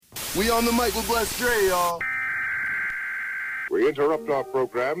We on the mic with Bless Dre, y'all. We interrupt our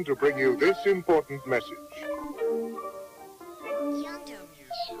program to bring you this important message.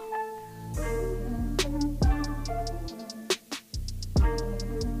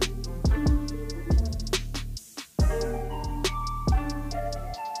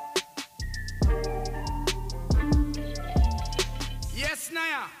 Yes,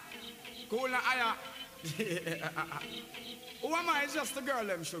 Naya. Cool na aya. Who am I? It's just a girl,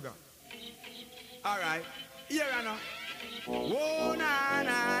 them sugar. All right. Here I know. Whoa, na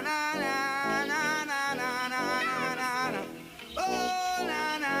na na na na na na na na na. Oh,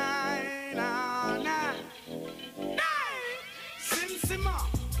 na na na na. Hey, Sim Simma.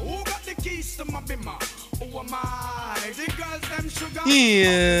 Who got the keys to my bimmer? Who am I? The girls, them sugar.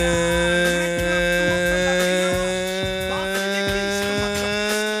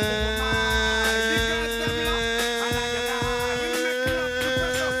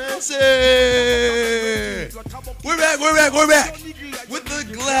 We're back with the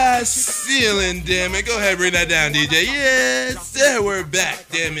glass ceiling, damn it. Go ahead, bring that down, DJ. Yes, sir, we're back,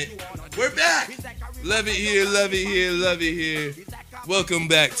 damn it. We're back. Love it here, love it here, love it here. Welcome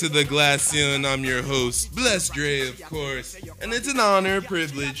back to the glass ceiling. I'm your host, Bless Dre, of course. And it's an honor, a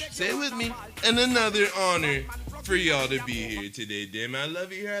privilege, say it with me, and another honor for y'all to be here today, damn it. I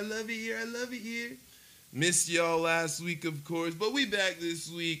love it here, I love it here, I love it here. Missed y'all last week, of course, but we back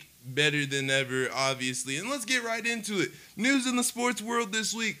this week. Better than ever, obviously. And let's get right into it. News in the sports world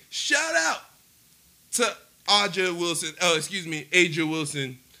this week. Shout out to Aja Wilson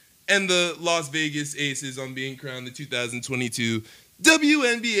and the Las Vegas Aces on being crowned the 2022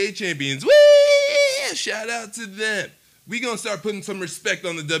 WNBA champions. Whee! Shout out to them. We gonna start putting some respect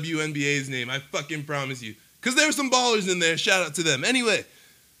on the WNBA's name. I fucking promise you. Because there were some ballers in there. Shout out to them. Anyway,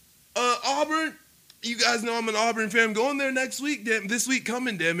 Auburn. You guys know I'm an Auburn fan. I'm going there next week, this week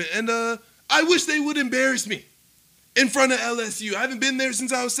coming, damn it. And I wish they would embarrass me in front of LSU. I haven't been there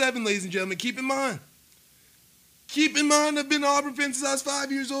since I was 7, ladies and gentlemen. Keep in mind, I've been an Auburn fan since I was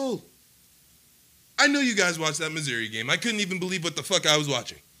 5 years old. I know you guys watched that Missouri game. I couldn't even believe what the fuck I was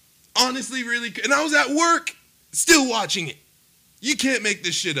watching. Honestly, really. And I was at work still watching it. You can't make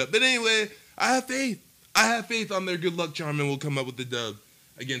this shit up. But anyway, I have faith. I have faith on their good luck charm and we'll come up with the dub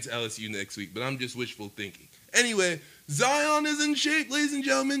against LSU next week, but I'm just wishful thinking. Anyway, Zion is in shape, ladies and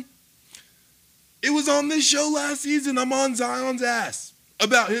gentlemen. It was on this show last season. I'm on Zion's ass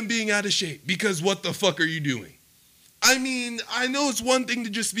about him being out of shape because what the fuck are you doing? I mean, I know it's one thing to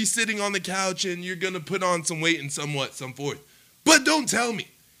just be sitting on the couch and you're going to put on some weight and some forth, but don't tell me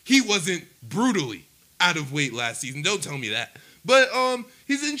he wasn't brutally out of weight last season. Don't tell me that. But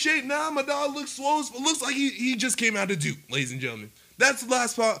he's in shape now. My dog looks swole. Looks like he just came out of Duke, ladies and gentlemen. That's the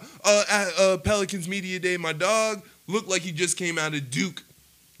last part at Pelicans Media Day. My dog looked like he just came out of Duke.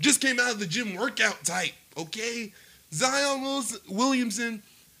 Just came out of the gym workout type, okay? Zion Williamson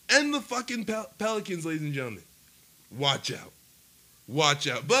and the fucking Pelicans, ladies and gentlemen. Watch out. Watch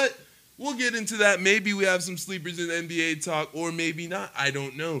out. But we'll get into that. Maybe we have some sleepers in NBA talk, or maybe not. I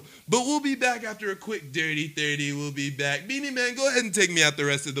don't know. But we'll be back after a quick Dirty 30. We'll be back. Beanie Man, go ahead and take me out the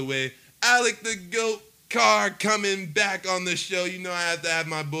rest of the way. Alec the Goat Carr coming back on the show. You know I have to have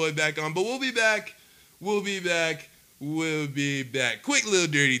my boy back on. But we'll be back. We'll be back. We'll be back. Quick little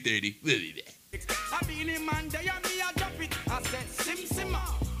Dirty 30. We'll be back. I been in Monday and me a drop it. I said, Sim,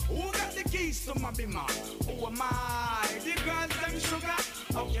 who got the keys to my bimmer? Who am I? The girls, them sugar.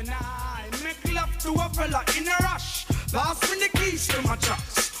 How can I make love to a fella in a rush? Pass me the keys to my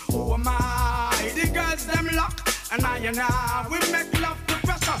trucks. Who am I? The girls, them lock. And I, we make love to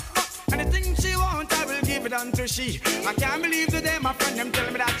pressure. Anything she want, I will give it unto she. I can't believe today my friend them tell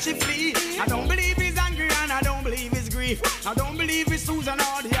me that she flee. I don't believe he's angry and I don't believe he's grief. I don't believe it's Susan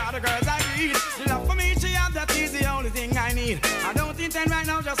or the other girls I read. The love for me she have, that is the only thing I need. I don't intend right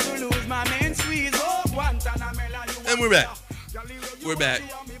now just to lose my main squeeze. Oh, Guantanamela, and we're back. We're back.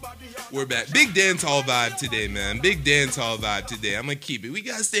 We're back. Big dance hall vibe today, man. Big dance hall vibe today. I'm gonna keep it. We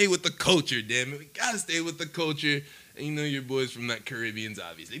gotta stay with the culture, damn it. We gotta stay with the culture. And you know your boys from that Caribbeans,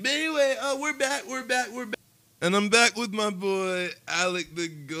 obviously. But anyway, we're back. And I'm back with my boy, Alec the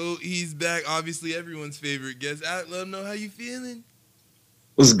GOAT. He's back, obviously everyone's favorite guest. Alec, let him know how you feeling.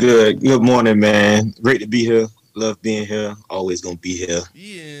 What's good? Good morning, man. Great to be here. Love being here. Always gonna be here.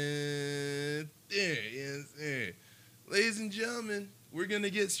 Yeah, there, yes, there. Ladies and gentlemen, we're gonna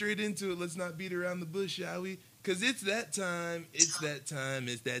get straight into it. Let's not beat around the bush, shall we? Because it's that time. It's that time.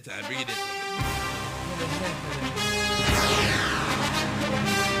 It's that time. Bring it in.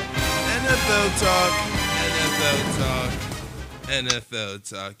 NFL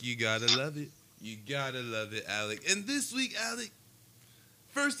talk. You gotta love it. You gotta love it, Alec. And this week, Alec,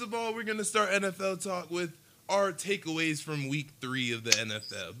 First of all, we're going to start NFL talk with our takeaways from week 3 of the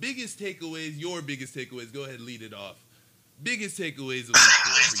NFL. Biggest takeaways, your biggest takeaways. Go ahead and lead it off. Biggest takeaways of week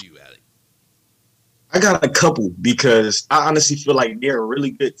 4 for you, Alec. I got a couple because I honestly feel like they're a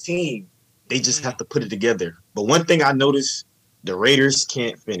really good team. They just have to put it together. But one thing I noticed, the Raiders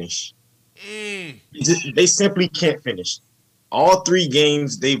can't finish. They simply can't finish. All 3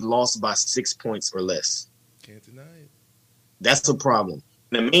 games, they've lost by 6 points or less. Can't deny it. That's a problem.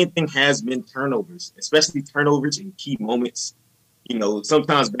 The main thing has been turnovers, especially turnovers in key moments. You know,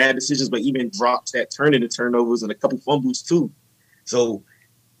 sometimes bad decisions, but even drops that turn into turnovers and a couple fumbles too. So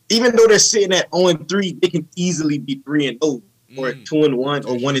even though they're sitting at 0-3, they can easily be 3-0 or 2-1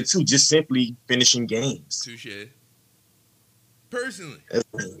 or 1-2, just simply finishing games. Touche. Personally,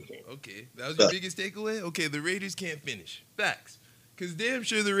 okay, that was your biggest takeaway? Okay, the Raiders can't finish. Facts. Because damn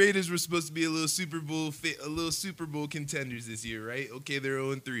sure the Raiders were supposed to be a little Super Bowl contenders this year, right? Okay, they're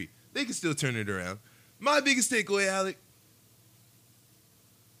 0-3. They can still turn it around. My biggest takeaway, Alec,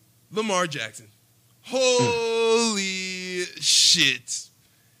 Lamar Jackson. Holy shit.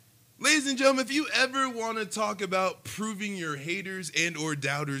 Ladies and gentlemen, if you ever want to talk about proving your haters and or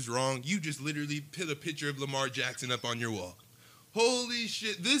doubters wrong, you just literally put a picture of Lamar Jackson up on your wall. Holy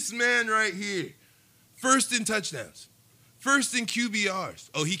shit, this man right here, first in touchdowns, first in QBRs.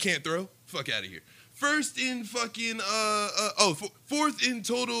 Oh, he can't throw? Fuck out of here. First in fucking, fourth in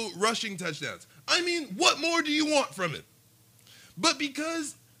total rushing touchdowns. I mean, what more do you want from him? But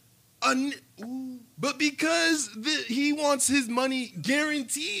because he wants his money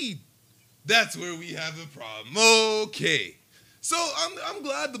guaranteed, that's where we have a problem. Okay. So I'm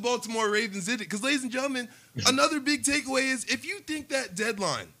glad the Baltimore Ravens did it because, ladies and gentlemen, another big takeaway is if you think that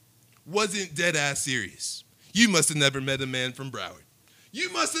deadline wasn't dead-ass serious, you must have never met a man from Broward.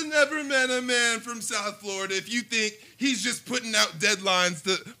 You must have never met a man from South Florida if you think he's just putting out deadlines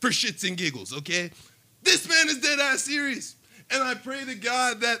for shits and giggles, okay? This man is dead-ass serious. And I pray to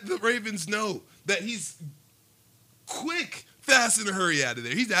God that the Ravens know that he's quick, fast, in a hurry out of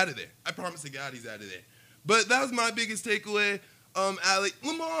there. He's out of there. I promise to God he's out of there. But that was my biggest takeaway. Alec,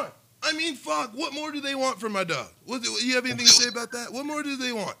 Lamar, I mean, fuck, what more do they want from my dog? You have anything to say about that? What more do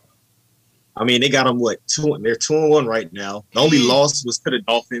they want? I mean, they got them, they're 2-1 right now. The only loss was to the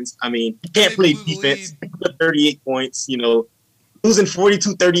Dolphins. I mean, you can't play defense. 38 points, you know. Losing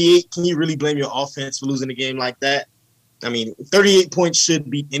 42-38, can you really blame your offense for losing a game like that? I mean, 38 points should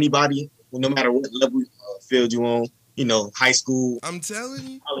beat anybody, no matter what level field you on. You know, high school. I'm telling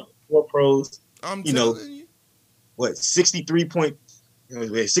you. Four pros. I'm telling you. What,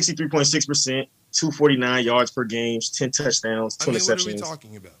 63.6%, 249 yards per game, 10 touchdowns, 2 interceptions. What are we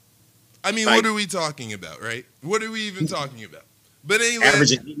talking about? What are we talking about, right? What are we even talking about? But anyway,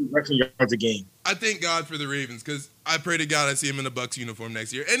 averaging 80 rushing yards a game. I thank God for the Ravens because I pray to God I see him in a Bucs uniform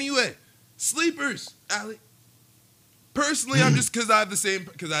next year. Anyway, sleepers, Alec. Personally, I'm just because I have the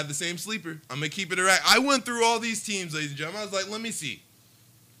same sleeper. I'm gonna keep it right. I went through all these teams, ladies and gentlemen. I was like, let me see.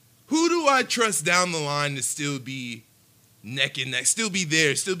 Who do I trust down the line to still be neck and neck, still be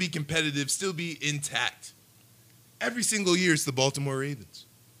there, still be competitive, still be intact? Every single year, it's the Baltimore Ravens.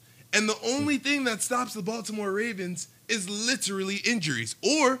 And the only thing that stops the Baltimore Ravens is literally injuries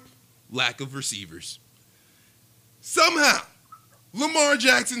or lack of receivers. Somehow, Lamar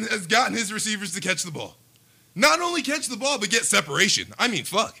Jackson has gotten his receivers to catch the ball. Not only catch the ball, but get separation. I mean,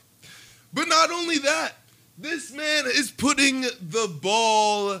 fuck. But not only that, this man is putting the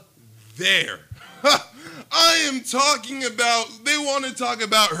ball there. I am talking about, they want to talk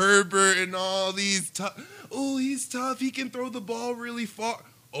about Herbert and all these oh, he's tough. He can throw the ball really far.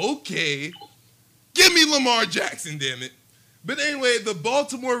 Okay. Give me Lamar Jackson, damn it. But anyway, the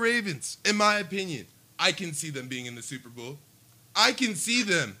Baltimore Ravens, in my opinion, I can see them being in the Super Bowl. I can see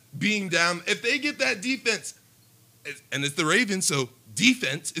them being down. If they get that defense, and it's the Ravens, so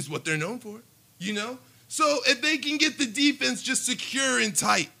defense is what they're known for, you know? So if they can get the defense just secure and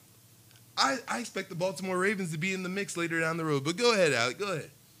tight, I expect the Baltimore Ravens to be in the mix later down the road. But go ahead, Alec. Go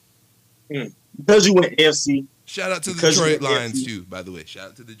ahead. Because you went AFC. Shout out to the Detroit Lions, too, by the way. Shout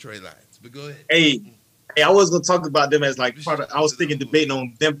out to the Detroit Lions. But go ahead. Hey, I was going to talk about them as like part of, I was thinking debating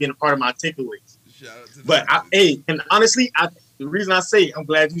on them being a part of my takeaways. Shout out to but, and honestly, the reason I say, I'm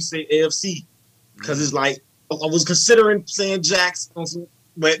glad you say AFC, because it's like, I was considering saying Jackson,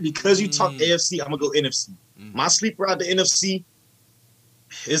 but because you talk AFC, I'm going to go NFC. My sleeper out the NFC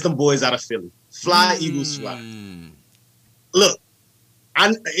is them boys out of Philly. Fly, Eagles, fly. Look,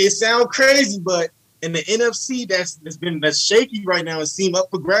 it sounds crazy, but in the NFC, that's shaky right now and seem up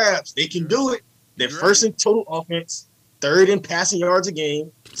for grabs. They can do it. They're first in total offense, third in passing yards a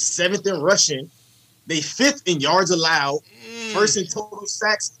game, seventh in rushing. They 5th in yards allowed, first in total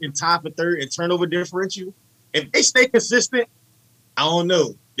sacks, and tied for 3rd in turnover differential. If they stay consistent, I don't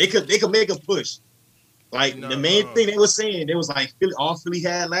know. They could make a push. Like the main thing they were saying, they was like all Philly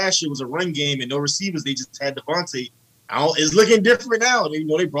had last year was a run game and no receivers. They just had Devontae. It's looking different now. They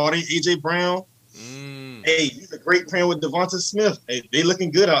brought in AJ Brown. Hey, he's a great player with Devonta Smith. Hey, they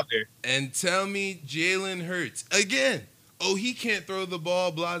looking good out there. And tell me Jalen Hurts again. Oh, he can't throw the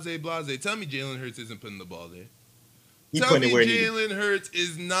ball. Blase. Tell me Jalen Hurts isn't putting the ball there. Tell me Jalen Hurts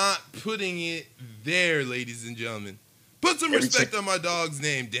is not putting it there, ladies and gentlemen. Put some respect on my dog's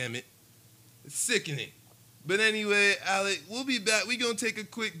name, damn it. It's sickening. But anyway, Alec, we'll be back. We're going to take a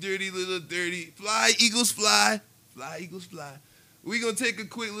quick dirty. Fly, Eagles, fly. Fly, Eagles, fly. We're going to take a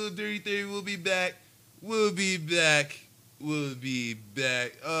quick little dirty 30. We'll be back.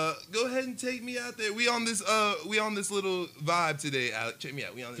 Go ahead and take me out there. We on this little vibe today, Alec. Check me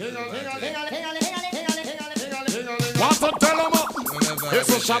out. We on this little vibe today. What to tell them? It's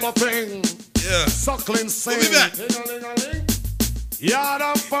a shadow thing. Yeah. Suckling sing. We'll be back. Yard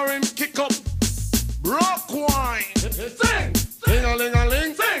and foreign kick up. Rock wine. Sing.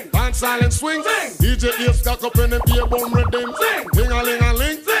 Ding-a-ling-a-ling. Sing. Dance silent swing. Sing. DJ ears stuck up in the beer bomb rhythm. Sing.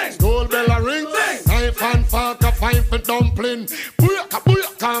 Ding-a-ling-a-ling. Sing. Gold bell a ring. Sing. Knife and fork a fine for dumpling.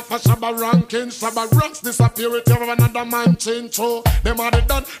 Booyaka for Shabba ranking. Shabba rocks disappear with another man change. So them are the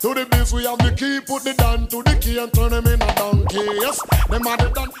done to the biz. We have the key. Put the down to the key and turn them in a donkey. Yes. Them are the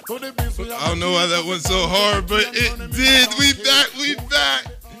done to the biz. I don't know why that went so hard, but it did. We back.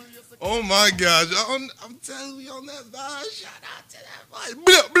 Oh my gosh. I'm telling you on that vibe. Shout out to that vibe.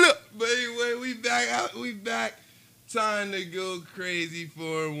 Blah. But anyway, we back. Time to go crazy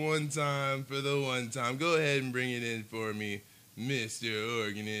for the one time. Go ahead and bring it in for me, Mr.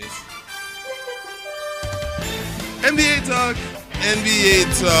 Organist. NBA talk. I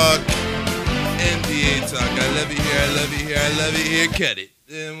love it here. Cut it.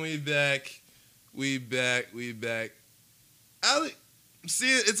 And we back. Alec, see,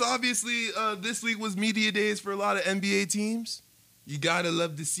 it's obviously this week was media days for a lot of NBA teams. You gotta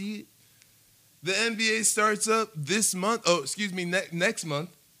love to see it. The NBA starts up this month. Oh, excuse me, next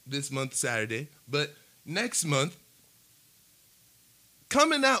month. This month, Saturday. But next month,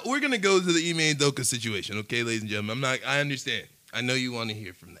 coming out, we're going to go to the Ime Udoka situation, okay, ladies and gentlemen? I understand. I know you want to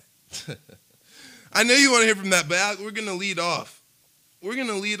hear from that. But we're going to lead off. We're going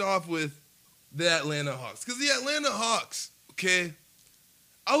to lead off with the Atlanta Hawks. Because the Atlanta Hawks, okay,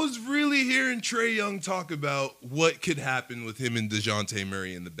 I was really hearing Trae Young talk about what could happen with him and DeJounte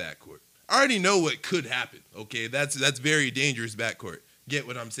Murray in the backcourt. I already know what could happen, okay? That's very dangerous backcourt. Get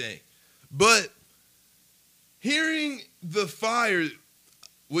what I'm saying? But hearing the fire,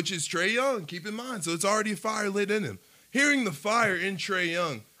 which is Trae Young, keep in mind, so it's already a fire lit in him. Hearing the fire in Trae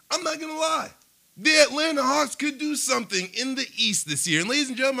Young, I'm not going to lie. The Atlanta Hawks could do something in the East this year. And ladies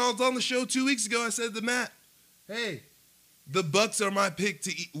and gentlemen, I was on the show 2 weeks ago. I said to Matt, hey, the Bucks are my pick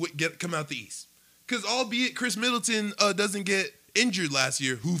to come out the East. Because albeit Chris Middleton doesn't get injured last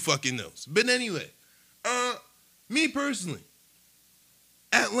year, who fucking knows? But anyway, me personally,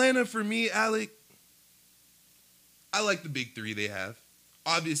 Atlanta for me, Alec, I like the big three they have.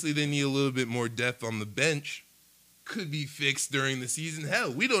 Obviously, they need a little bit more depth on the bench. Could be fixed during the season.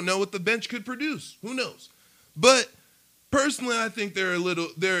 Hell, we don't know what the bench could produce. Who knows? But personally, I think they're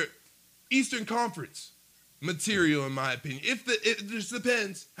Eastern Conference material, in my opinion. It just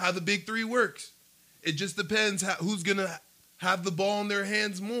depends how the big three works. It just depends who's going to have the ball in their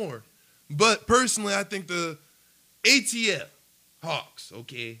hands more. But personally, I think the ATL Hawks,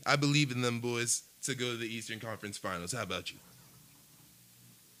 okay, I believe in them boys to go to the Eastern Conference Finals. How about you?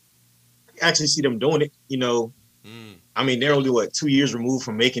 I actually see them doing it, I mean, they're only, 2 years removed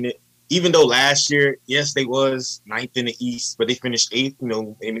from making it. Even though last year, yes, they was 9th in the East, but they finished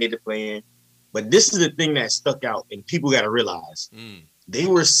 8th, they made the play-in. But this is the thing that stuck out, and people got to realize. They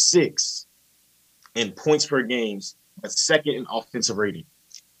were 6th in points per games, but 2nd in offensive rating.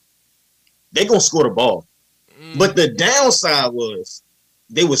 They're going to score the ball. But the downside was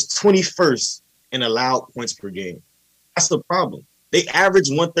they was 21st in allowed points per game. That's the problem. They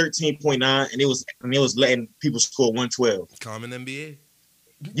averaged 113.9, and it was letting people score 112. Common NBA.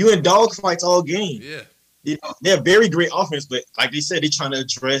 You in dogfights all game. Yeah. They're very great offense, but like they said, they're trying to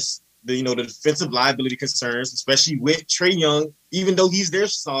address the defensive liability concerns, especially with Trae Young. Even though he's their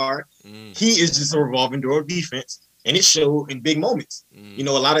star, he is just a revolving door of defense, and it showed in big moments. A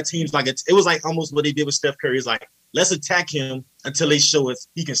lot of teams it was like almost what they did with Steph Curry. It's like, let's attack him until they show us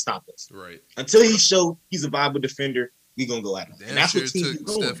he can stop us. Right. Until he show he's a viable defender, we're going to go at him. And that's what took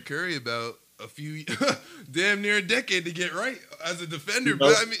Steph Curry about a few, damn near a decade to get right as a defender.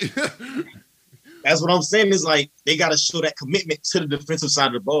 But I mean, That's what I'm saying. Is like they got to show that commitment to the defensive side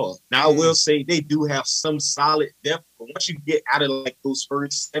of the ball. Now, I will say they do have some solid depth, but once you get out of like those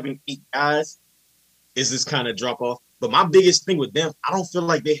first 7, 8 guys, it's this kind of drop off. But my biggest thing with them, I don't feel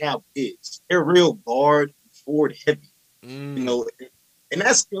like they have bigs. They're real guard forward heavy, you know. And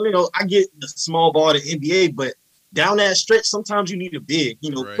that's, you know, I get the small ball to NBA, but down that stretch, sometimes you need a big.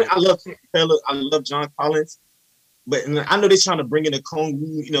 You know, right. I love Capella, I love John Collins, but I know they're trying to bring in a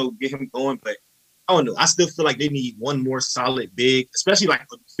Kongu, you know, get him going, but I don't know. I still feel like they need one more solid big, especially like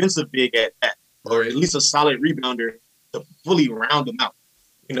a defensive big at that, or at least a solid rebounder to fully round them out.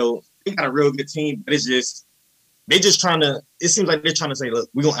 You know, they got a real good team, but it's just they just trying to. It seems like they're trying to say, "Look,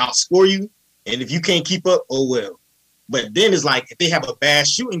 we're gonna outscore you, and if you can't keep up, oh well." But then it's like if they have a bad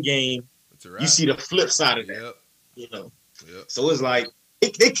shooting game, you see the flip side of that. Yep. You know, so it's like they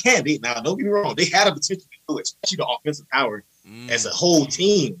can beat. Now, don't get me wrong, they had a potential to do it, especially the offensive power as a whole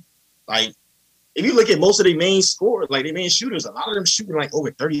team. Like, if you look at most of their main scorers, like their main shooters, a lot of them shooting like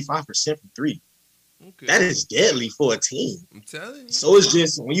over 35% from three. Okay. That is deadly for a team. I'm telling you. So it's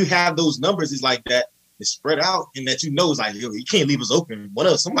just when you have those numbers, it's like that. It's spread out, and that you know it's like, yo, you can't leave us open. What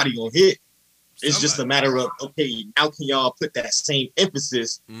else? Somebody gonna hit. It's just a matter of, okay, how can y'all put that same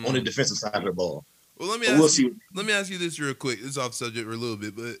emphasis on the defensive side of the ball? Well, let me ask you this real quick. This is off subject for a little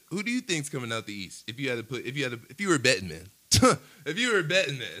bit, but who do you think's coming out the East? If you were a betting man, if you were a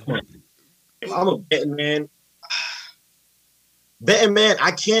betting man, if I'm a betting man,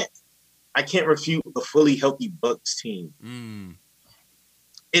 I can't refute a fully healthy Bucks team.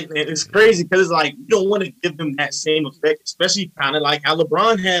 It's crazy because it's like you don't want to give them that same effect, especially kind of like how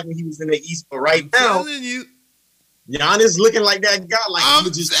LeBron had when he was in the East. But right now, Giannis looking like that guy. Like I'm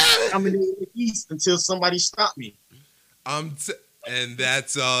in the East until somebody stop me. And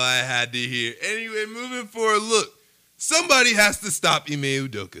that's all I had to hear. Anyway, moving forward, look, somebody has to stop Ime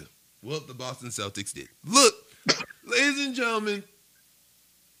Udoka. Well, the Boston Celtics did. Look, ladies and gentlemen,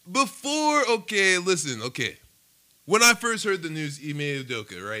 when I first heard the news, Ime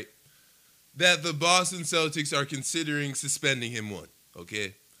Udoka, right, that the Boston Celtics are considering suspending him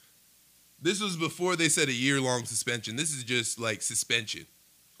okay? This was before they said a year-long suspension. This is just like suspension,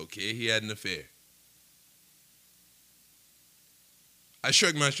 okay? He had an affair. I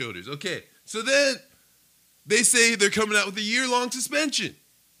shrugged my shoulders. Okay, so then they say they're coming out with a year-long suspension.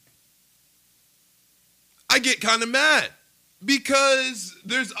 I get kind of mad because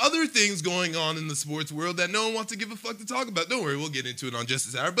there's other things going on in the sports world that no one wants to give a fuck to talk about. Don't worry, we'll get into it on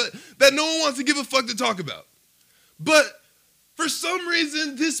Justice Hour, but that no one wants to give a fuck to talk about. But for some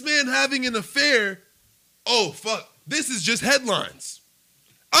reason, this man having an affair, oh, fuck, this is just headlines.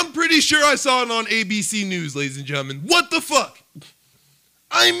 I'm pretty sure I saw it on ABC News, ladies and gentlemen. What the fuck?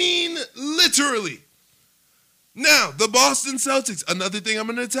 I mean, literally. Now, the Boston Celtics, another thing I'm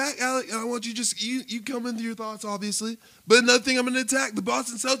going to attack, Alec, and I want you you come into your thoughts, obviously, but another thing I'm going to attack, the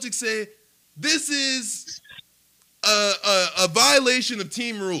Boston Celtics say this is a violation of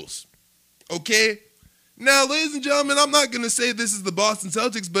team rules, okay? Now, ladies and gentlemen, I'm not going to say this is the Boston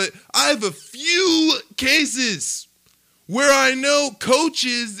Celtics, but I have a few cases where I know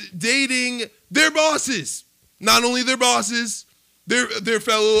coaches dating their bosses. Not only their bosses, their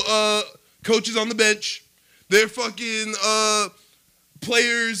fellow coaches on the bench, their fucking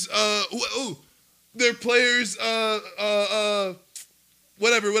players, their players,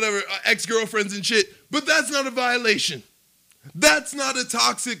 whatever, ex-girlfriends and shit. But that's not a violation. That's not a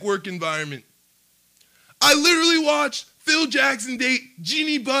toxic work environment. I literally watched Phil Jackson date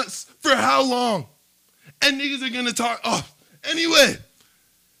Jeannie Buss for how long? And niggas are gonna talk. Oh, anyway.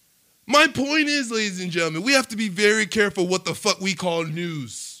 My point is, ladies and gentlemen, we have to be very careful what the fuck we call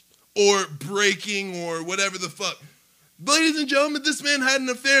news or breaking or whatever the fuck. Ladies and gentlemen, this man had an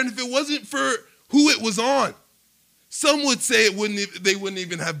affair, and if it wasn't for who it was on, some would say they wouldn't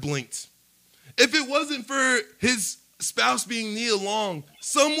even have blinked. If it wasn't for his spouse being Nia Long,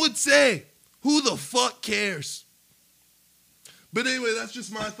 some would say, who the fuck cares? But anyway, that's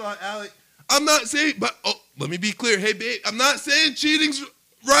just my thought, Alec. I'm not saying, but let me be clear. Hey, babe, I'm not saying cheating's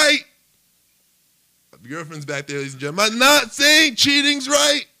right. My girlfriend's back there, ladies and gentlemen. I'm not saying cheating's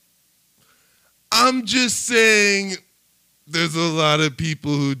right. I'm just saying there's a lot of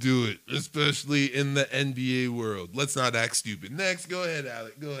people who do it, especially in the NBA world. Let's not act stupid. Next, go ahead,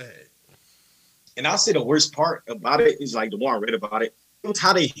 Alec. Go ahead. And I'll say the worst part about it is, like, the more I read about it, it was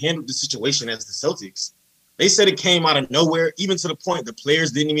how they handled the situation as the Celtics. They said it came out of nowhere, even to the point the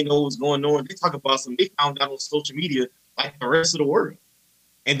players didn't even know what was going on. They talk about something they found out on social media like the rest of the world.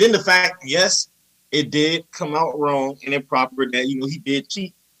 And then the fact, yes, it did come out wrong and improper that, he did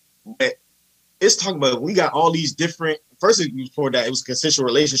cheat. But it's talking about we got all these different, first before that, it was a consensual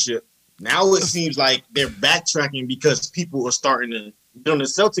relationship. Now it seems like they're backtracking because people are starting to get on the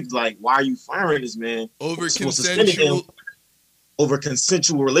Celtics like, why are you firing this man? Over Suspending him over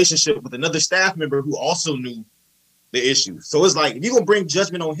consensual relationship with another staff member who also knew the issue. So it's like, if you're going to bring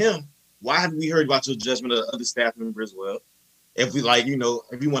judgment on him, why haven't we heard about your judgment of other staff members as well? If we like,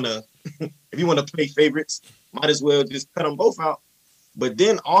 if you want to if you want to play favorites, might as well just cut them both out. But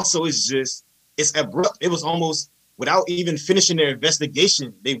then also it's abrupt. It was almost without even finishing their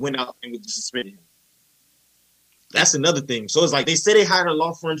investigation, they went out and just suspended him. That's another thing. So it's like they say they hired a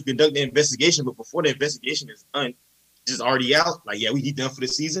law firm to conduct the investigation, but before the investigation is done, it's just already out. Like, yeah, we done for the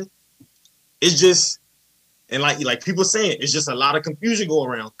season. It's just, and like people saying, it's just a lot of confusion going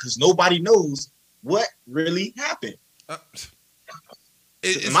around because nobody knows what really happened.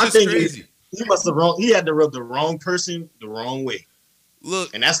 It's my just thing crazy. Is, he had to rub the wrong person the wrong way.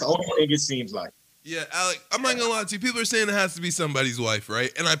 Look, and that's the only thing it seems like. Yeah, Alec, I'm not gonna lie to you. People are saying it has to be somebody's wife,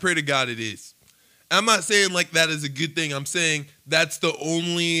 right? And I pray to God it is. I'm not saying like that is a good thing. I'm saying that's the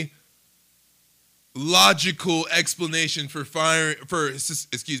only logical explanation for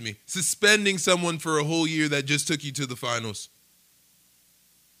suspending someone for a whole year that just took you to the finals.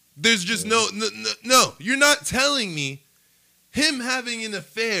 There's just no. You're not telling me him having an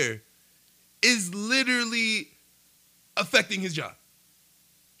affair is literally affecting his job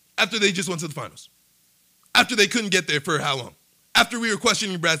after they just went to the finals. After they couldn't get there for how long? After we were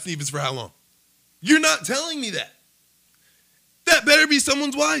questioning Brad Stevens for how long? You're not telling me that. That better be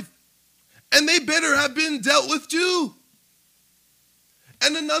someone's wife. And they better have been dealt with too.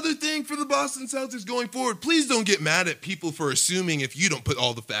 And another thing for the Boston Celtics going forward, please don't get mad at people for assuming if you don't put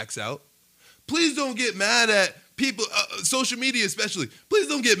all the facts out. Please don't get mad at people, social media especially. Please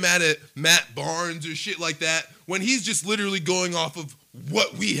don't get mad at Matt Barnes or shit like that when he's just literally going off of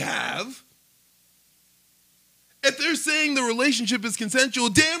what we have. If they're saying the relationship is consensual,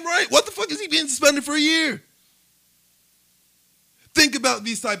 damn right. What the fuck is he being suspended for a year? Think about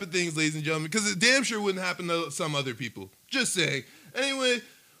these type of things, ladies and gentlemen, because it damn sure wouldn't happen to some other people. Just saying. Anyway,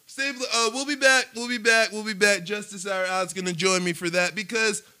 we'll be back. We'll be back. Justice Hour Alec's going to join me for that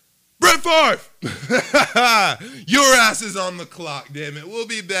because Brett Farve, your ass is on the clock, damn it. We'll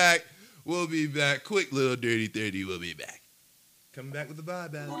be back. Quick little dirty 30. We'll be back. Coming back with the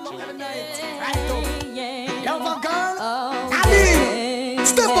vibe, Alec. Love a girl. Ali,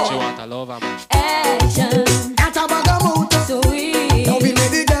 step up. She want a lover, man. Action. That a bag of mood. Sweet. Now we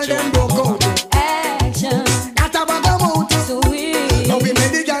made the girl them broke out. Action. That a bag of mood. Sweet. Now we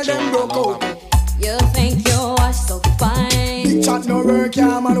made the girl them broke out. You think you are so fine. Big chat no work,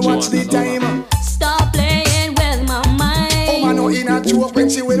 yeah, man. Watch the time. Stop playing with my mind. Oh man, no in a joke when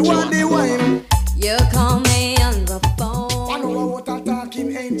she will want the wine. You call me on the phone. I know what a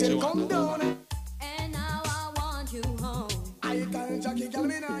talking angel come down. And now I want you home. I tell Jackie, girl,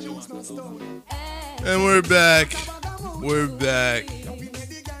 me nah use no stone. And we're back.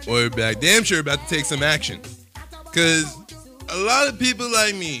 Damn sure about to take some action. Because a lot of people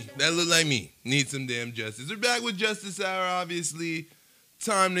like me, that look like me, need some damn justice. We're back with Justice Hour, obviously.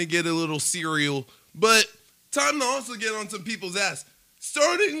 Time to get a little cereal. But time to also get on some people's ass.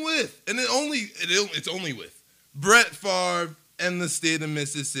 Starting with, and it's only with, Brett Farve and the state of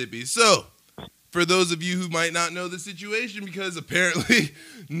Mississippi. So, for those of you who might not know the situation, because apparently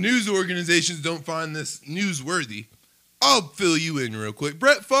news organizations don't find this newsworthy, I'll fill you in real quick.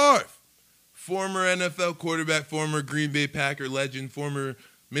 Brett Farve, former NFL quarterback, former Green Bay Packer legend, former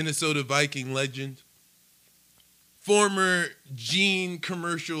Minnesota Viking legend, former Gene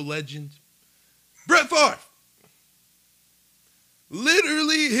commercial legend. Brett Farve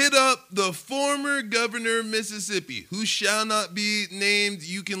literally hit up the former governor of Mississippi, who shall not be named.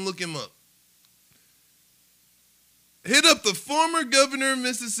 You can look him up. Hit up the former governor of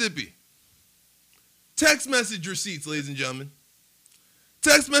Mississippi. Text message receipts, ladies and gentlemen.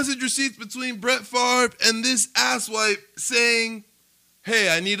 Text message receipts between Brett Farve and this asswipe saying,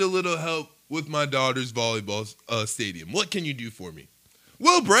 hey, I need a little help with my daughter's volleyball stadium. What can you do for me?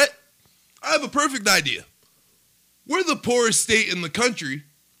 Well, Brett, I have a perfect idea. We're the poorest state in the country,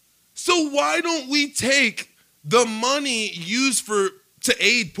 so why don't we take the money used to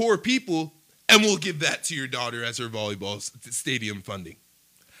aid poor people and we'll give that to your daughter as her volleyball stadium funding?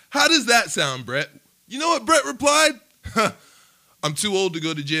 How does that sound, Brett? You know what Brett replied? I'm too old to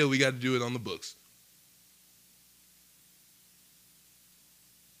go to jail. We got to do it on the books.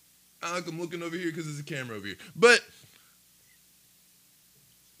 Alec, I'm looking over here because there's a camera over here. But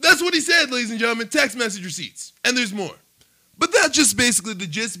that's what he said, ladies and gentlemen. Text message receipts. And there's more. But that's just basically the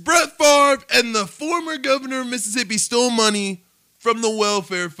gist. Brett Farve and the former governor of Mississippi stole money from the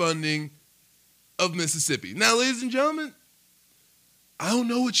welfare funding of Mississippi. Now, ladies and gentlemen, I don't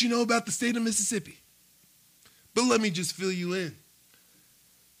know what you know about the state of Mississippi, but let me just fill you in.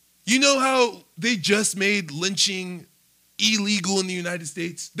 You know how they just made lynching illegal in the United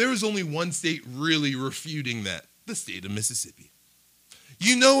States? There was only one state really refuting that, the state of Mississippi.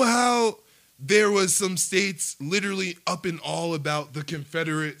 You know how there was some states literally up and all about the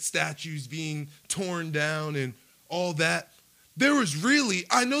Confederate statues being torn down and all that? There was really,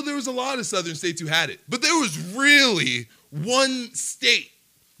 I know there was a lot of southern states who had it, but there was really one state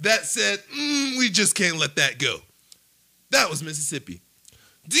that said, we just can't let that go. That was Mississippi.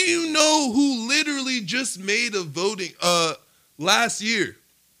 Do you know who literally just made a voting last year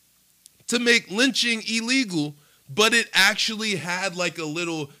to make lynching illegal, but it actually had like a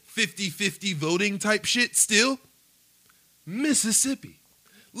little 50-50 voting type shit still? Mississippi.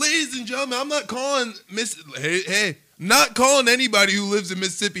 Ladies and gentlemen, I'm not calling not calling anybody who lives in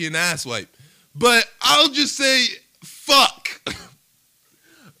Mississippi an asswipe, but I'll just say fuck.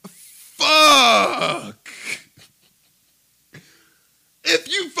 Fuck. If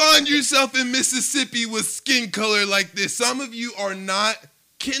you find yourself in Mississippi with skin color like this, some of you are not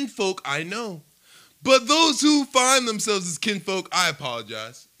kinfolk, I know. But those who find themselves as kinfolk, I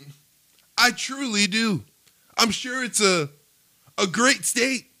apologize. I truly do. I'm sure it's a great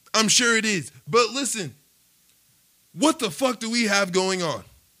state. I'm sure it is. But listen, what the fuck do we have going on?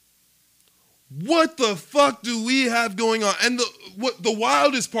 What the fuck do we have going on? And the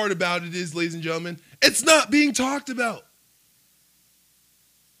wildest part about it is, ladies and gentlemen, it's not being talked about.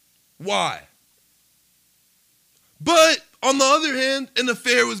 Why? But on the other hand, an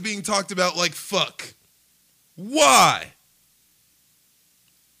affair was being talked about like fuck. Why?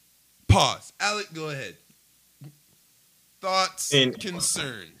 Pause. Alec, go ahead. Thoughts and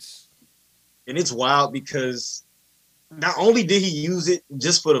concerns. And it's wild because not only did he use it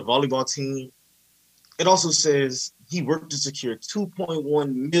just for the volleyball team, it also says he worked to secure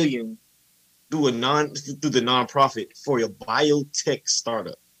 $2.1 million through the nonprofit for a biotech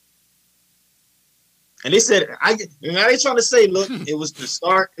startup. And they said, now they're trying to say, look, it was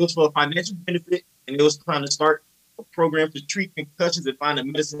for a financial benefit, and it was trying to start a program to treat concussions and find a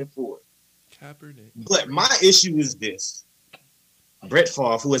medicine for it. Kaepernick. But my issue is this. Brett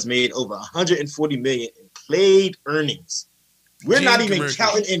Farve, who has made over $140 million in played earnings. We're not even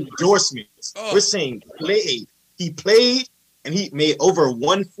counting endorsements. Oh. We're saying played. He played, and he made over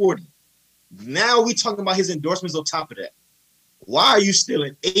 140. Now we're talking about his endorsements on top of that. Why are you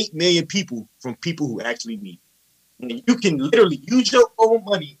stealing 8 million people from people who actually need it? And you can literally use your own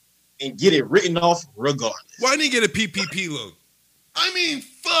money and get it written off regardless. Why didn't you get a PPP loan? I mean,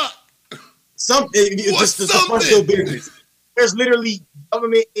 fuck. Something. Business. There's literally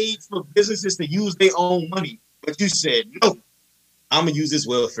government aid for businesses to use their own money. But you said, no, I'm going to use this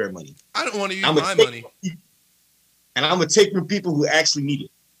welfare money. I don't want to use my money. And I'm going to take from people who actually need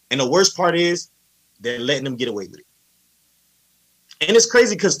it. And the worst part is they're letting them get away with it. And it's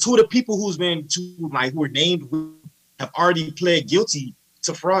crazy because two of the people who were named who have already pled guilty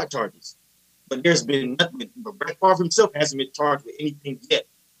to fraud charges. But there's been nothing. But Brett Farve himself hasn't been charged with anything yet.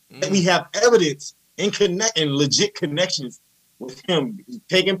 And we have evidence and legit connections with him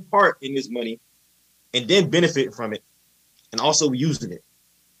taking part in this money and then benefiting from it and also using it.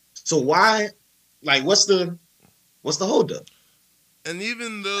 So why, what's the holdup? And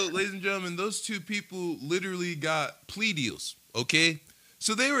even though, ladies and gentlemen, those two people literally got plea deals. Okay,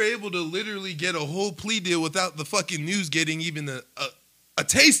 so they were able to literally get a whole plea deal without the fucking news getting even a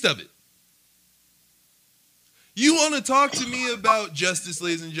taste of it. You want to talk to me about justice,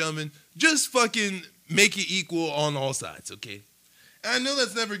 ladies and gentlemen? Just fucking make it equal on all sides, okay? And I know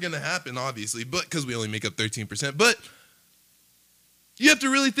that's never going to happen, obviously, but because we only make up 13%. But you have to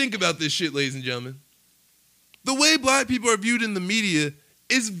really think about this shit, ladies and gentlemen. The way black people are viewed in the media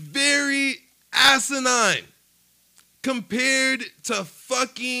is very asinine compared to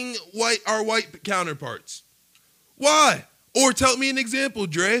fucking our white counterparts. Why? Or tell me an example,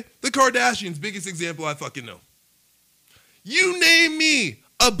 Dre. The Kardashians, biggest example I fucking know. You name me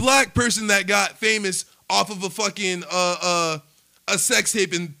a black person that got famous off of a fucking a sex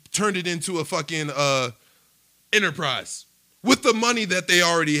tape and turned it into a fucking enterprise with the money that they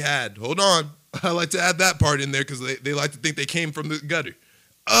already had. Hold on. I like to add that part in there because they like to think they came from the gutter.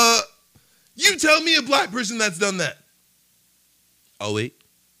 You tell me a black person that's done that. Oh, wait.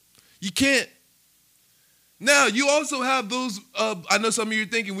 You can't. Now, you also have those, I know some of you are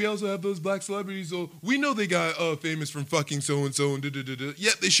thinking, we also have those black celebrities, so we know they got famous from fucking so-and-so and da-da-da-da.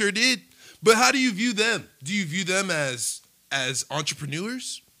 Yep, they sure did. But how do you view them? Do you view them as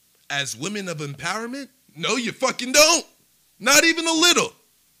entrepreneurs? As women of empowerment? No, you fucking don't. Not even a little.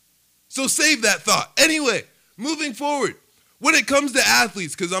 So save that thought. Anyway, moving forward, When it comes to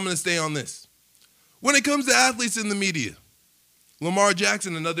athletes, because I'm going to stay on this. When it comes to athletes in the media, Lamar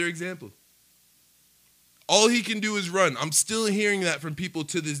Jackson, another example. All he can do is run. I'm still hearing that from people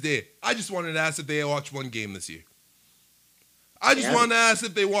to this day. I just wanted to ask if they watched one game this year. I just wanted to ask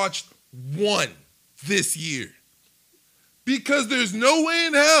if they watched one this year. Because there's no way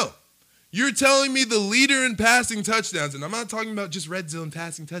in hell you're telling me the leader in passing touchdowns, and I'm not talking about just red zone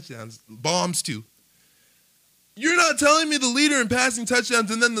passing touchdowns, bombs too. You're not telling me the leader in passing touchdowns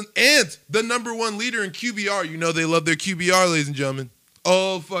and then the number one leader in QBR. You know they love their QBR, ladies and gentlemen.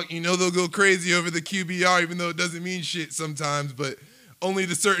 Oh, fuck, you know they'll go crazy over the QBR, even though it doesn't mean shit sometimes, but only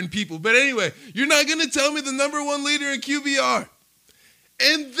to certain people. But anyway, you're not going to tell me the number one leader in QBR.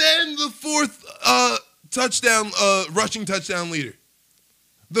 And then the fourth rushing touchdown leader.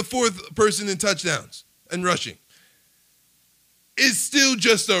 The fourth person in touchdowns and rushing is still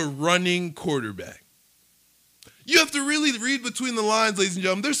just a running quarterback. You have to really read between the lines, ladies and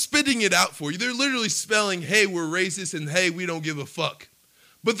gentlemen. They're spitting it out for you. They're literally spelling, hey, we're racist, and hey, we don't give a fuck.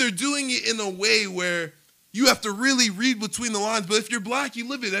 But they're doing it in a way where you have to really read between the lines. But if you're black, you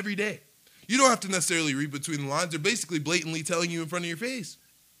live it every day. You don't have to necessarily read between the lines. They're basically blatantly telling you in front of your face.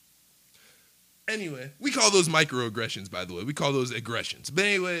 Anyway, we call those microaggressions, by the way. We call those aggressions. But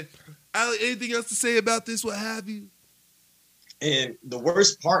anyway, Alec, anything else to say about this, what have you? And the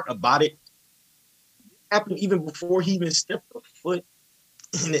worst part about it happened even before he even stepped a foot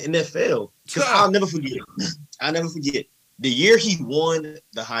in the NFL. Because I'll never forget. I'll never forget. The year he won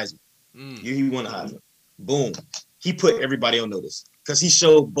the Heisman. Boom. He put everybody on notice. Because he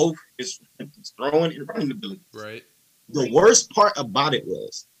showed both his throwing and running ability. Right. The worst part about it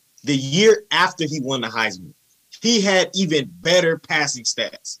was the year after he won the Heisman, he had even better passing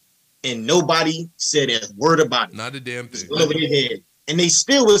stats. And nobody said a word about it. Not a damn thing. Over their head. And they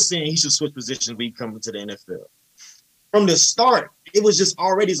still was saying he should switch positions when he comes into the NFL. From the start, it was just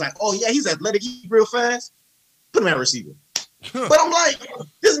already like, oh, yeah, he's athletic, he's real fast. Put him at receiver. But I'm like,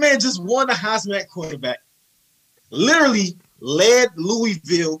 this man just won the Heisman at quarterback. Literally led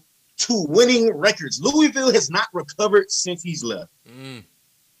Louisville to winning records. Louisville has not recovered since he's left.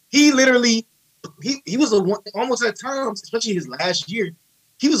 He literally, he was almost at times, especially his last year,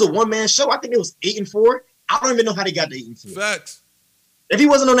 he was a one-man show. I think it was 8-4. I don't even know how they got to 8-4. Facts. If he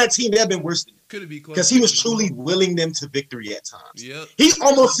wasn't on that team, that'd been worse than it. Could have been close. Because he was truly willing them to victory at times. Yep. He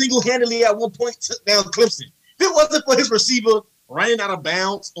almost single-handedly at one point took down Clemson. If it wasn't for his receiver running out of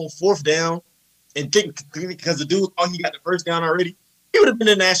bounds on fourth down and because the dude thought he got the first down already, he would have been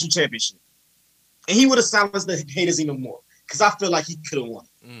in the national championship. And he would have silenced the haters even more. Because I feel like he could have won.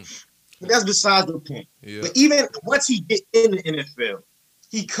 But that's besides the point. Yep. But even once he get in the NFL,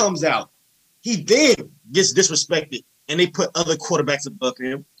 he comes out. He then gets disrespected, and they put other quarterbacks above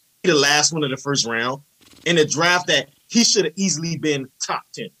him. He the last one of the first round in a draft that he should have easily been top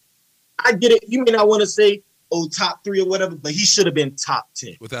 10. I get it. You may not want to say, top 3 or whatever, but he should have been top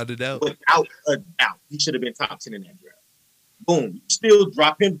 10. Without a doubt. Without a doubt. He should have been top 10 in that draft. Boom. You still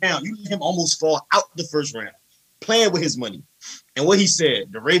drop him down. You let him almost fall out the first round, playing with his money. And what he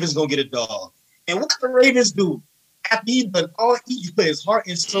said, the Ravens going to get a dog. And what the Ravens do? After he done all he put his heart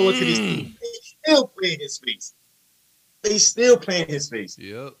and soul into this team, they still play in his face. They still play in his face.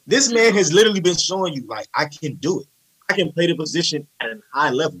 Yep. This man has literally been showing you, like, I can do it. I can play the position at a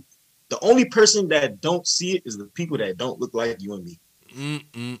high level. The only person that don't see it is the people that don't look like you and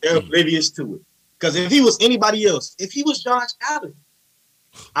me. They're oblivious to it. Because if he was anybody else, if he was Josh Allen,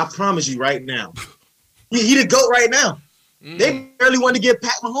 I promise you right now, he the GOAT right now. They barely wanted to get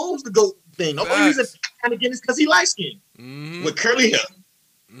Pat Mahomes the GOAT thing. The only reason kind of get is because he light skinned with curly hair.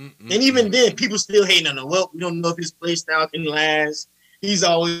 And even then, people still hating on him. Well, we don't know if his play style can last. He's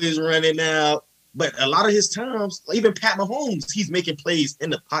always running out. But a lot of his times, even Pat Mahomes, he's making plays in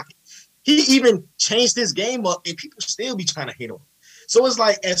the pocket. He even changed his game up, and people still be trying to hit him. So it's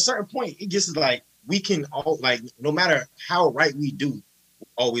like, at a certain point, it gets like, we can all, like, no matter how right we do, we're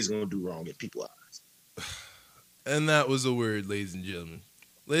always going to do wrong in people's eyes. And that was a word, ladies and gentlemen.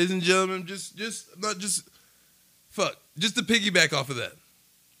 Ladies and gentlemen, just to piggyback off of that,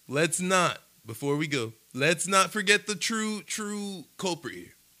 before we go, let's not forget the true culprit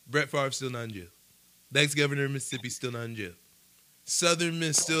here. Brett Farve still not in jail. The ex-governor of Mississippi still not in jail. Southern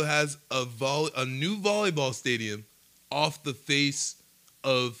Miss still has a new volleyball stadium off the face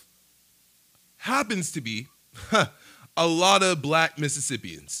of, happens to be, a lot of black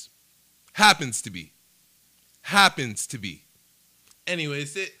Mississippians. Happens to be.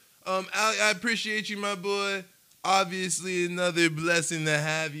 Anyways, I appreciate you, my boy. Obviously, another blessing to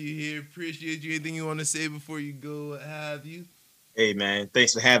have you here. Appreciate you. Anything you want to say before you go? What have you? Hey, man.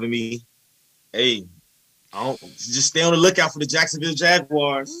 Thanks for having me. Hey, Just stay on the lookout for the Jacksonville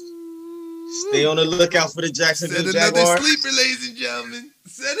Jaguars. Stay on the lookout for the Jacksonville Said Jaguars. another sleeper, ladies and gentlemen.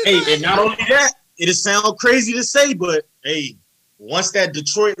 Said it. Hey, and not only that, it'll sound crazy to say, but hey, once that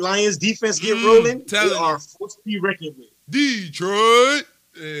Detroit Lions defense get rolling, they are forced to be reckoned with. Detroit.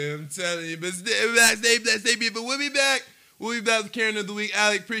 Yeah, I'm telling you. But stay people. We'll be back. We'll be back with Karen of the Week.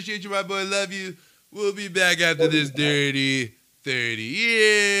 Alec, appreciate you, my boy. Love you. We'll be back after this dirty 30.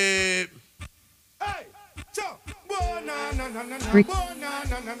 Yeah. Hey, so,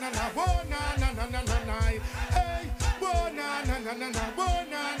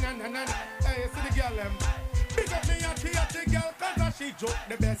 Hey, see the girl them. Big up me and the girl, cause she joke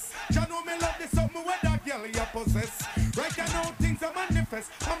the best. You know me love this something with that girl you possess. Right now things are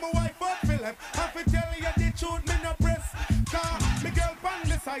manifest. I'm a wife of Philip. I fi tell you the truth, me no press. Cause me girl pan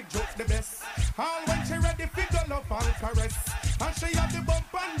the side joke the best. All when she ready fi go love and caress. And she have the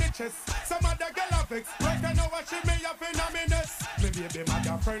bump on the chest. Some other girl have vex. Right now what she may have in a minute. Me baby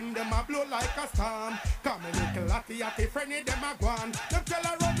mother friend them a blow like a storm. Come me little latty friendly them a gwan. Them tell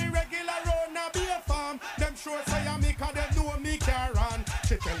her run me regular round a be a farm. Them sure say I me cause them know me care on.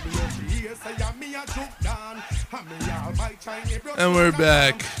 She tell me how she hear say I me a joke down. And me all my Chinese bro. And we're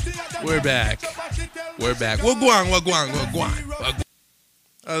back. We're back. We're back. Wha Gwan, Wha Gwan, Wha Gwan.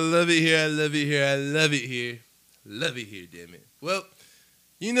 I love it here. I love it here. I love it here. Love it here, damn it. Well,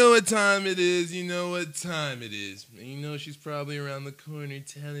 you know what time it is. You know what time it is. And you know she's probably around the corner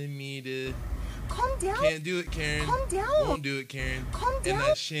telling me to calm down. Can't do it, Karen. Calm down. Won't do it, Karen. Calm down. And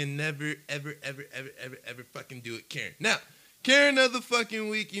I shall never, ever fucking do it, Karen. Now, Karen of the fucking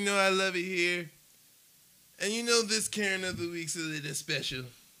week. You know I love it here. And you know this Karen of the week's a little special.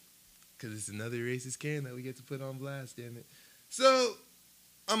 Because it's another racist Karen that we get to put on blast, damn it. So,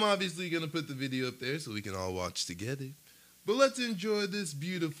 I'm obviously going to put the video up there so we can all watch together. But let's enjoy this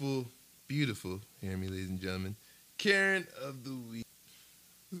beautiful, beautiful, hear me, ladies and gentlemen, Karen of the week.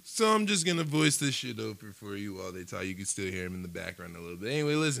 So I'm just going to voice this shit over for you while they talk. You can still hear him in the background a little bit.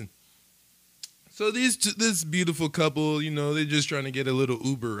 Anyway, listen. So this beautiful couple, you know, they're just trying to get a little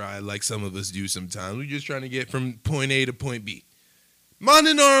Uber ride like some of us do sometimes. We're just trying to get from point A to point B.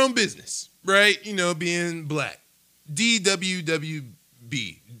 Minding our own business, right? You know, being black.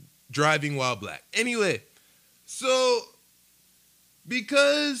 DWWB, driving while black. Anyway, so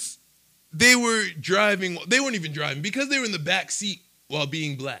because they weren't even driving, because they were in the back seat while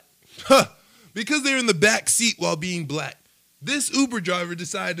being black. Because they were in the back seat while being black. This Uber driver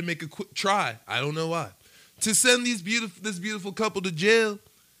decided to make a quick try, I don't know why, to send this beautiful couple to jail.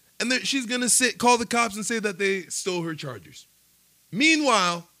 And she's going to call the cops and say that they stole her chargers.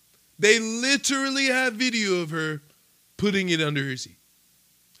 Meanwhile, they literally have video of her putting it under her seat.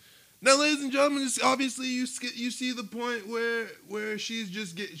 Now, ladies and gentlemen, obviously you see the point where she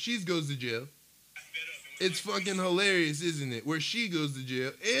goes to jail. It's fucking hilarious, isn't it? Where she goes to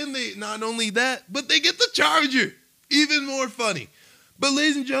jail, and they not only that, but they get the charger. Even more funny. But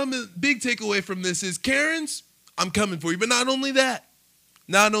ladies and gentlemen, big takeaway from this is Karens, I'm coming for you. But not only that,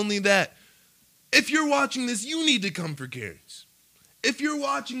 if you're watching this, you need to come for Karens. If you're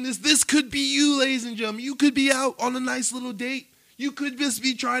watching this, this could be you, ladies and gentlemen. You could be out on a nice little date. You could just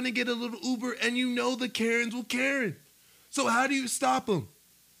be trying to get a little Uber, and you know the Karens will Karen. So how do you stop them?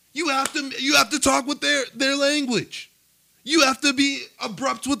 You have to talk with their language. You have to be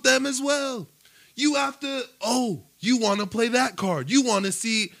abrupt with them as well. You have to, you want to play that card. You want to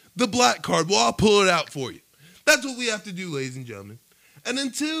see the black card. Well, I'll pull it out for you. That's what we have to do, ladies and gentlemen. And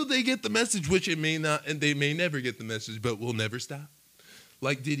until they get the message, which it may not, and they may never get the message, but we'll never stop.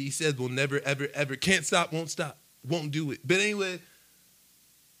 Like Diddy said, we'll never, ever, ever, can't stop, won't do it. But anyway,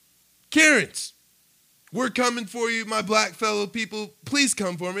 Karens, we're coming for you, my black fellow people. Please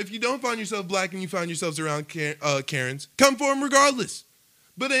come for them. If you don't find yourself black and you find yourselves around Karens, come for them regardless.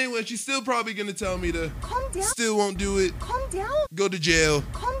 But anyway, she's still probably going to tell me to calm down. Still won't do it. Calm down. Go to jail.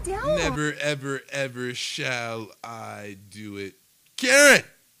 Calm down. Never, ever, ever shall I do it. Karen!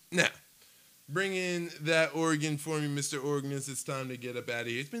 Now, bring in that organ for me, Mr. Organist. It's time to get up out of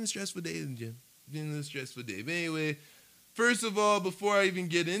here. It's been a stressful day, Jim. It's been a stressful day. But anyway, first of all, before I even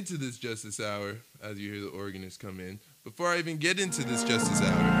get into this Justice Hour, as you hear the organist come in, before I even get into this Justice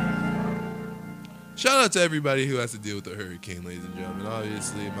Hour, shout out to everybody who has to deal with the hurricane, ladies and gentlemen.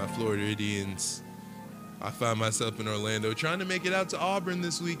 Obviously, my Floridians, I find myself in Orlando trying to make it out to Auburn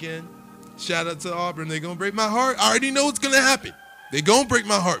this weekend. Shout out to Auburn. They're going to break my heart. I already know what's going to happen. They're going to break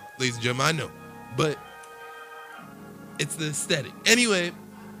my heart, ladies and gentlemen. I know. But it's the aesthetic. Anyway,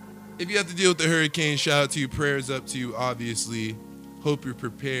 if you have to deal with the hurricane, shout out to you. Prayers up to you, obviously. Hope you're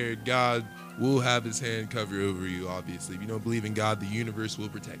prepared. God will have his hand cover over you, obviously. If you don't believe in God, the universe will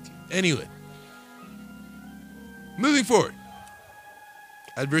protect you. Anyway, Moving forward.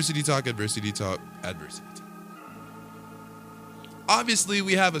 Adversity talk, adversity talk, adversity talk. Obviously,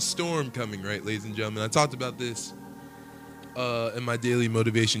 we have a storm coming, right, ladies and gentlemen? I talked about this in my daily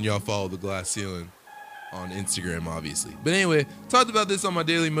motivation. Y'all follow the glass ceiling on Instagram, obviously. But anyway, talked about this on my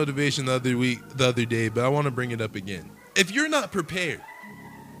daily motivation the other day, but I want to bring it up again. If you're not prepared,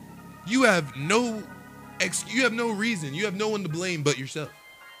 you have no reason, you have no one to blame but yourself.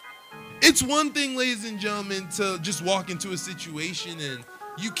 It's one thing, ladies and gentlemen, to just walk into a situation and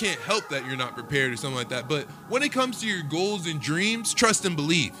you can't help that you're not prepared or something like that. But when it comes to your goals and dreams, trust and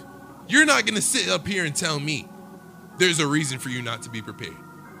believe. You're not going to sit up here and tell me there's a reason for you not to be prepared.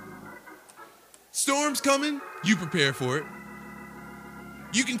 Storms coming, you prepare for it.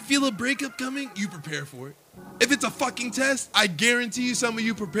 You can feel a breakup coming, you prepare for it. If it's a fucking test, I guarantee you some of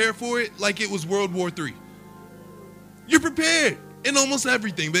you prepare for it like it was World War III. You're prepared in almost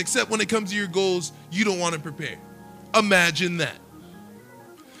everything, but except when it comes to your goals, you don't want to prepare. Imagine that.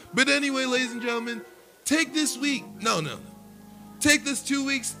 But anyway, ladies and gentlemen, take this week. No. Take this 2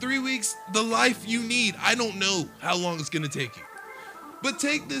 weeks, 3 weeks, the life you need. I don't know how long it's going to take you. But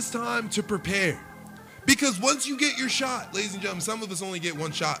take this time to prepare. Because once you get your shot, ladies and gentlemen, some of us only get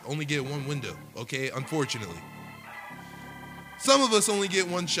one shot, only get one window, okay? Unfortunately. Some of us only get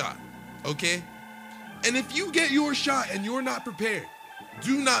one shot, okay? And if you get your shot and you're not prepared,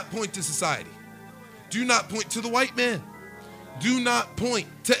 do not point to society. Do not point to the white man. Do not point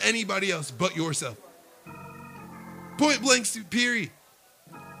to anybody else but yourself. Point blank, period.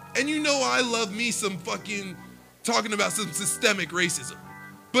 And you know I love me some fucking talking about some systemic racism.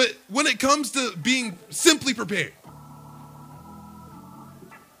 But when it comes to being simply prepared,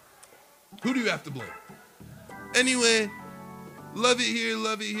 who do you have to blame? Anyway, love it here,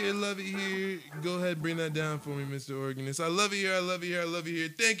 love it here, love it here. Go ahead, bring that down for me, Mr. Organist. I love it here, I love it here, I love it here.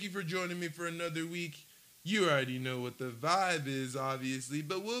 Thank you for joining me for another week. You already know what the vibe is, obviously,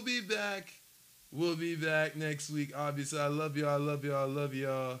 but we'll be back. We'll be back next week, obviously. I love y'all, I love y'all, I love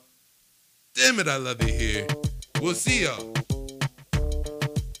y'all. Damn it, I love it here. We'll see y'all.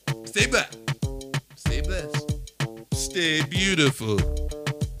 Stay back. Stay blessed. Stay beautiful.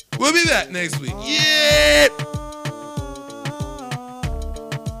 We'll be back next week. Yeah!